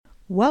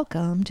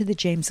Welcome to the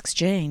James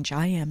Exchange.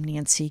 I am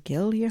Nancy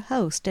Gill, your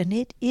host, and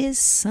it is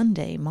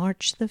Sunday,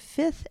 March the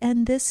 5th,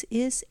 and this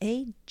is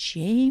a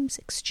James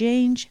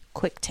Exchange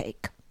Quick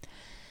Take.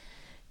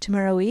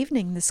 Tomorrow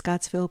evening, the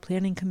Scottsville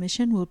Planning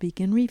Commission will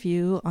begin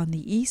review on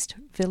the East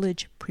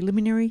Village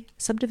Preliminary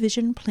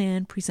Subdivision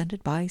Plan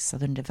presented by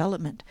Southern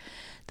Development.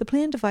 The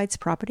plan divides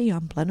property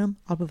on Blenheim,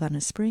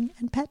 Albavana Spring,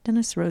 and Pat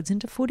Dennis Roads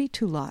into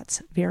 42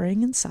 lots,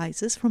 varying in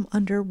sizes from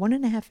under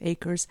 1.5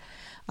 acres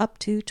up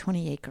to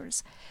 20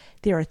 acres.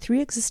 There are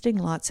 3 existing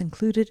lots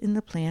included in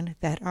the plan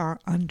that are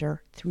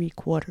under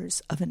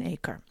 3/4 of an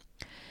acre.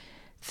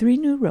 3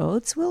 new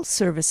roads will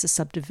service the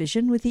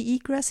subdivision with the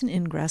egress and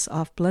ingress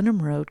off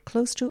Blenheim Road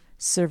close to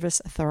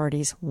Service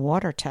Authority's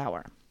water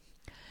tower.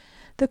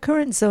 The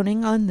current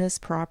zoning on this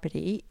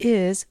property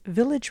is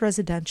village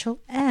residential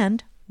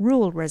and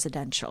rural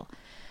residential.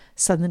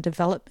 Southern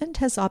Development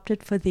has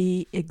opted for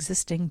the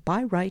existing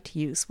by right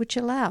use, which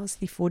allows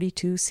the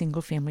 42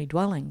 single-family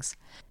dwellings.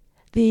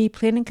 The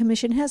Planning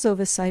Commission has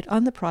oversight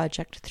on the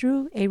project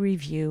through a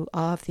review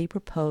of the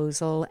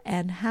proposal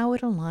and how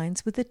it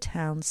aligns with the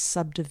town's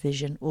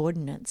subdivision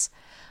ordinance.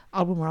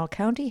 Albemarle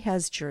County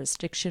has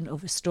jurisdiction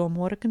over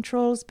stormwater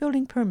controls,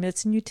 building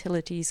permits, and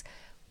utilities,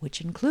 which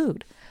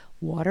include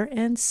water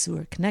and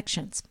sewer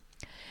connections.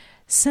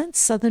 Since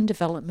Southern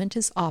Development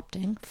is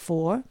opting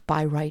for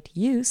by right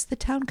use, the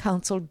Town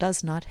Council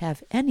does not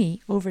have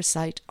any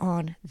oversight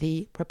on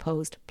the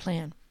proposed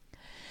plan.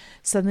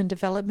 Southern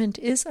Development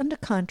is under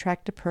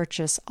contract to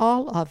purchase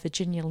all of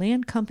Virginia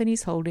Land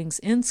Company's holdings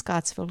in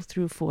Scottsville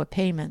through 4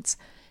 payments.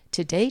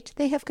 To date,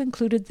 they have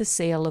concluded the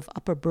sale of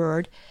Upper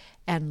Bird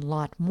and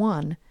Lot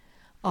 1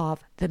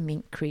 of the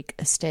Mink Creek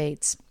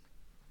Estates.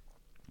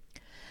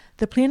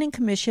 The Planning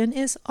Commission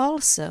is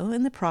also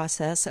in the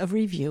process of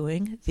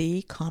reviewing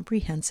the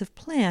Comprehensive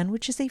Plan,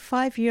 which is a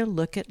 5-year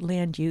look at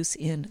land use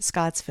in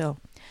Scottsville.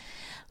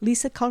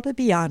 Lisa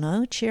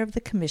Caltabiano, chair of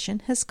the commission,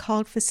 has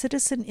called for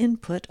citizen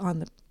input on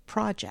the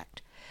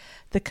project.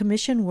 The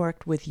commission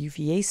worked with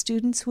UVA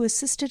students who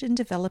assisted in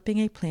developing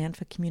a plan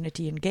for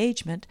community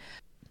engagement,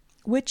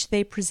 which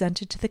they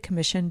presented to the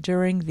commission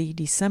during the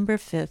December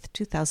 5th,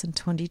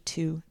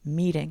 2022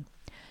 meeting.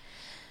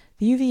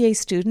 The UVA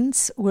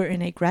students were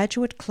in a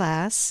graduate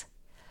class,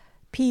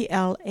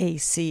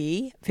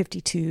 PLAC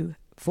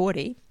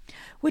 5240,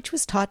 which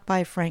was taught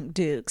by Frank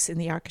Dukes in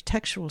the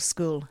architectural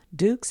school.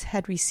 Dukes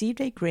had received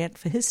a grant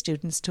for his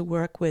students to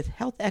work with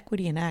Health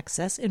Equity and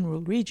Access in Rural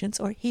Regions,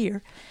 or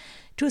HERE,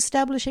 to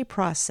establish a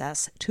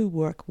process to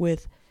work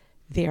with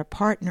their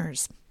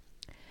partners.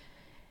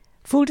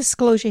 Full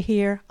disclosure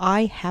here,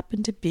 I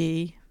happen to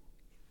be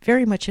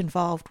very much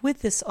involved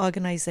with this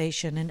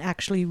organization and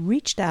actually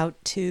reached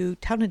out to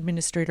Town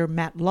Administrator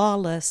Matt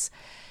Lawless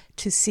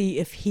to see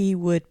if he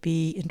would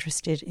be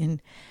interested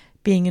in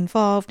being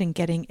involved in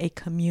getting a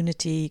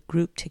community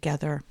group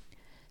together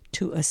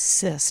to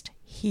assist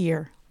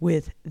here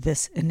with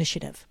this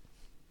initiative.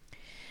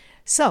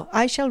 So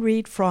I shall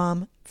read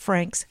from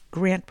Frank's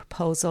grant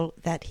proposal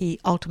that he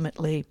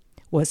ultimately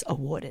was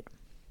awarded.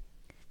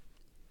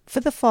 For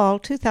the fall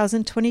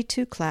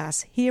 2022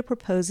 class, HERE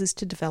proposes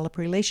to develop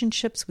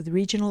relationships with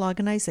regional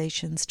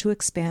organizations to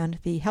expand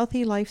the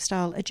Healthy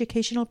Lifestyle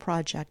Educational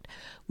Project,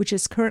 which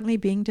is currently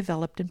being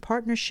developed in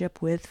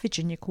partnership with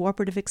Virginia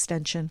Cooperative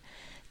Extension,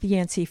 the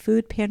Yancey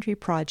Food Pantry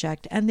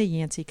Project, and the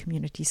Yancey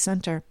Community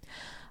Center.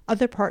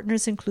 Other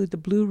partners include the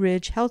Blue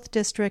Ridge Health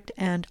District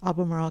and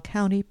Albemarle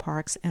County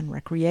Parks and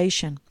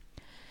Recreation.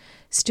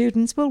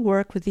 Students will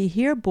work with the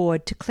HERE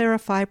board to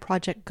clarify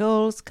project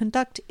goals,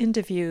 conduct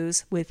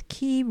interviews with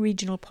key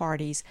regional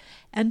parties,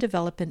 and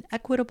develop an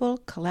equitable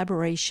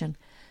collaboration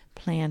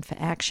plan for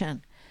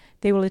action.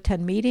 They will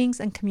attend meetings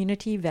and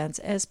community events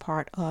as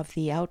part of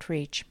the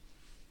outreach.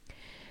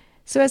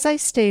 So as I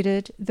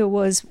stated, there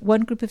was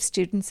one group of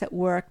students that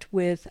worked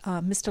with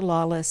Mr.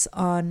 Lawless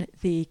on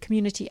the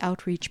community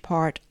outreach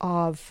part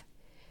of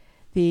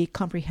the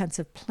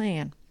comprehensive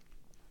plan.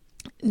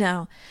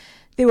 Now,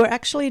 they were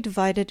actually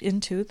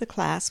the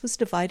class was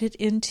divided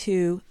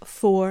into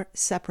 4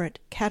 separate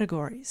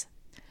categories.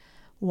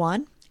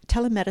 1,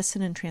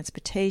 telemedicine and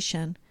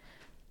transportation.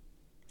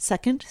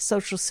 2nd,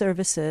 social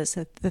services.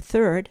 The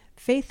 3rd,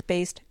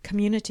 faith-based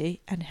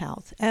community and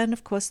health. And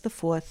of course the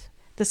 4th,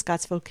 the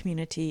Scottsville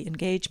community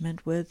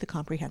engagement with the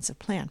comprehensive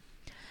plan.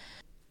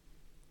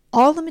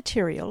 All the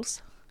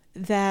materials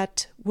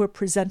that were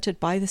presented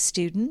by the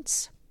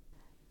students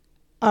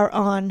are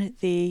on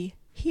the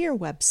HERE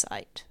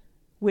website,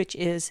 which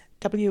is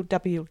www.here.info.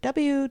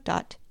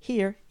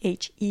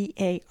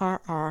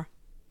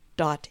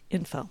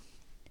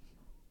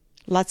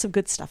 Lots of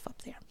good stuff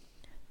up there.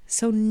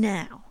 So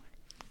now,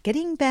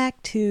 getting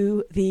back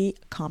to the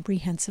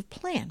comprehensive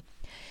plan.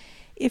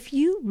 If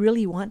you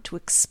really want to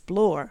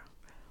explore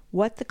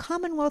what the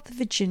Commonwealth of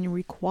Virginia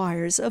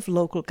requires of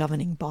local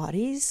governing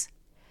bodies,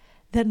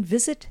 then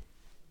visit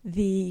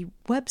the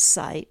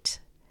website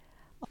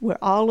where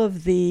all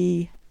of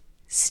the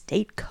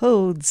state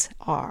codes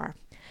are.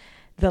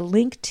 The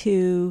link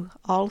to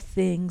all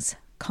things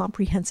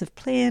comprehensive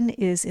plan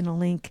is in a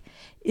link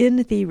in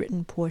the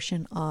written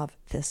portion of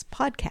this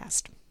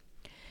podcast.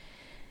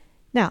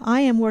 Now, I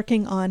am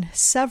working on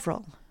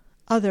several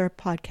other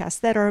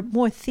podcasts that are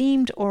more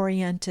themed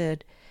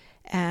oriented,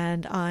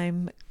 and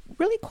I'm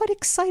really quite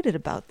excited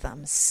about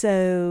them.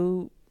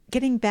 So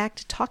getting back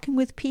to talking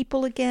with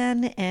people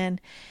again and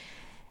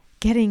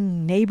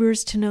getting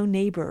neighbors to know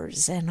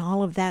neighbors and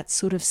all of that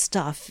sort of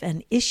stuff,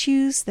 and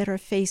issues that are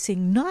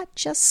facing not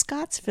just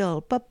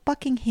Scottsville, but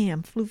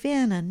Buckingham,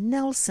 Fluvanna,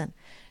 Nelson,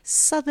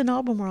 Southern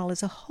Albemarle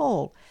as a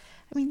whole.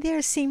 I mean,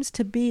 there seems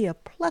to be a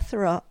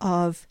plethora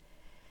of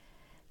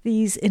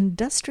these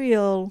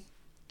industrial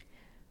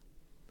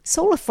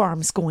solar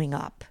farms going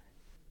up.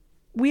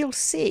 We'll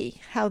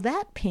see how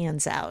that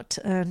pans out.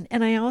 And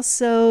I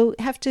also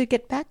have to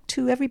get back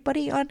to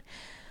everybody on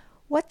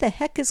what the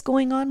heck is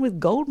going on with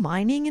gold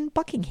mining in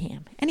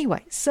Buckingham.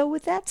 Anyway, so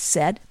with that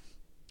said,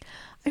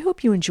 I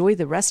hope you enjoy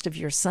the rest of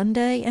your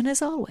Sunday. And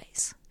as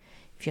always,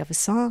 if you have a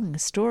song, a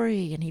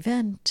story, an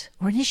event,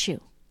 or an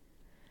issue,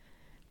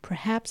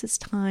 perhaps it's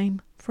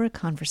time for a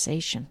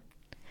conversation.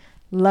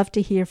 Love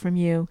to hear from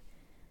you.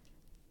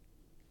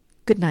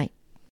 Good night.